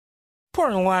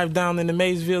Reporting live down in the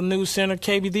Maysville News Center,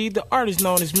 KBD, the artist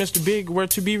known as Mr. Big were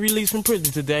to be released from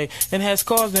prison today and has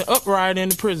caused an uproar in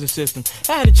the prison system.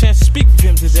 I had a chance to speak with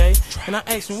him today, and I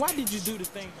asked him, why did you do the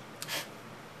thing?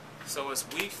 So it's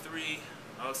week 3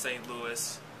 of St.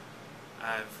 Louis.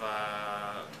 I've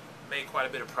made quite a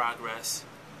bit of progress,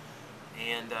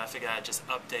 and I figured I'd just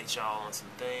update y'all on some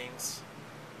things.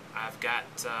 I've got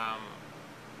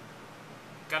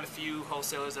a few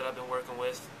wholesalers that I've been working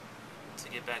with to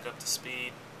get back up to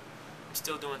speed. I'm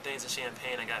still doing things in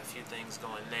Champaign. I got a few things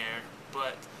going there,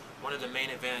 but one of the main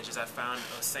advantages I found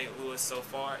of St. Louis so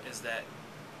far is that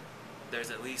there's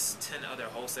at least 10 other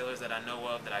wholesalers that I know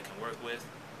of that I can work with,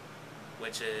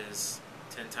 which is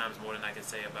 10 times more than I can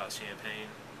say about Champaign.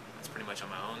 That's pretty much on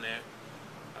my own there,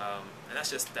 and that's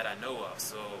just that I know of,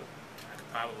 so I could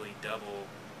probably double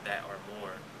that or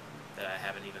more that I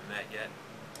haven't even met yet.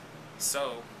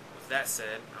 So with that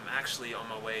said, I'm actually on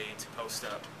my way to post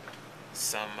up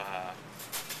some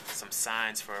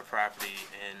signs for a property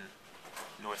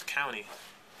in North County.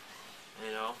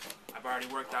 You know, I've already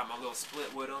worked out my little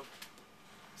split with them,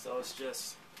 so it's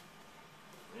just,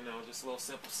 you know, just a little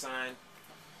simple sign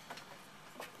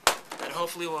that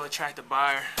hopefully will attract a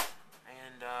buyer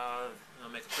and you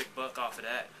know, make a quick buck off of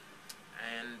that.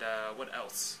 And what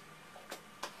else?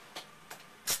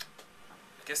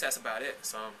 I guess that's about it.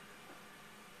 So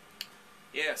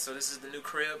yeah, so this is the new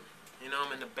crib. You know,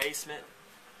 I'm in the basement.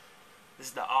 This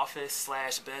is the office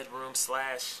slash bedroom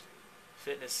slash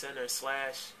fitness center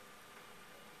slash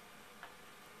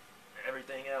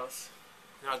everything else.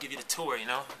 And I'll give you the tour, you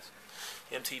know.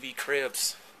 MTV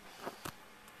Cribs.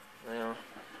 You know,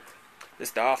 this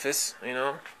is the office, you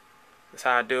know. That's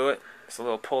how I do it. It's a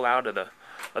little pull out of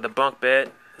the bunk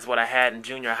bed. This is what I had in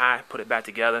junior high. Put it back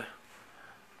together.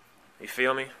 You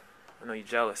feel me? I know you're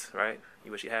jealous, right?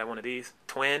 You wish you had one of these.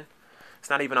 Twin. It's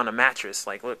not even on a mattress.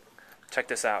 Like, look, check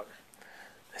this out.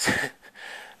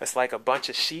 It's like a bunch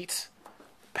of sheets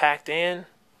packed in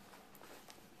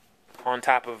on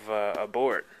top of a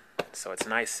board. So it's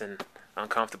nice and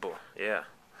uncomfortable. Yeah.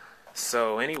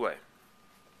 So anyway,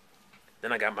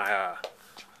 then I got my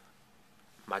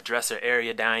my dresser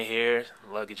area down here.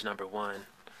 Luggage number 1.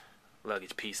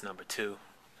 Luggage piece number 2.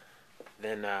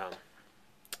 Then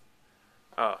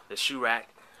oh, the shoe rack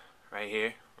right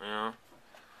here, you know.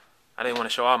 I didn't want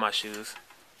to show all my shoes,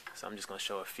 so I'm just going to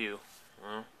show a few. You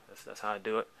know? That's how I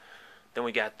do it. Then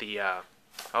we got the,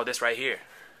 oh, this right here.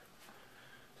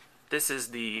 This is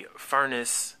the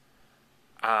furnace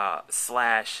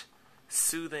slash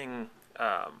soothing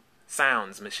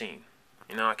sounds machine.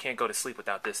 You know, I can't go to sleep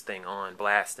without this thing on,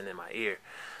 blasting in my ear.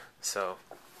 So,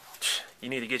 you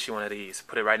need to get you one of these.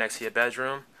 Put it right next to your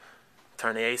bedroom.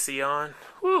 Turn the AC on.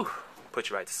 Whew. Put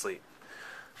you right to sleep.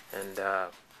 And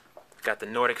got the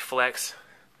Nordic Flex,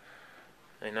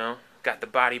 you know. Got the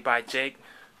Body by Jake,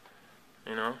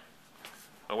 you know.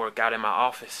 I work out in my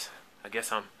office. I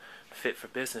guess I'm fit for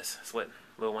business. That's what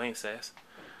Lil Wayne says.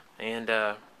 And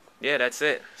yeah, that's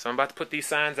it. So I'm about to put these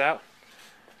signs out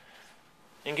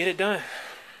and get it done.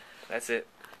 That's it.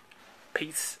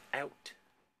 Peace out.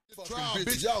 I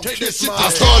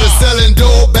started selling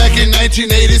dope back in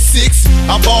 1986.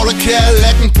 I bought a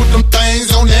Cadillac and put them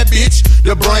things on that bitch.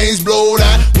 The brains blowed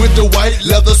out with the white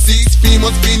leather seats.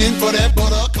 Females fiending for that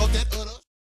butter.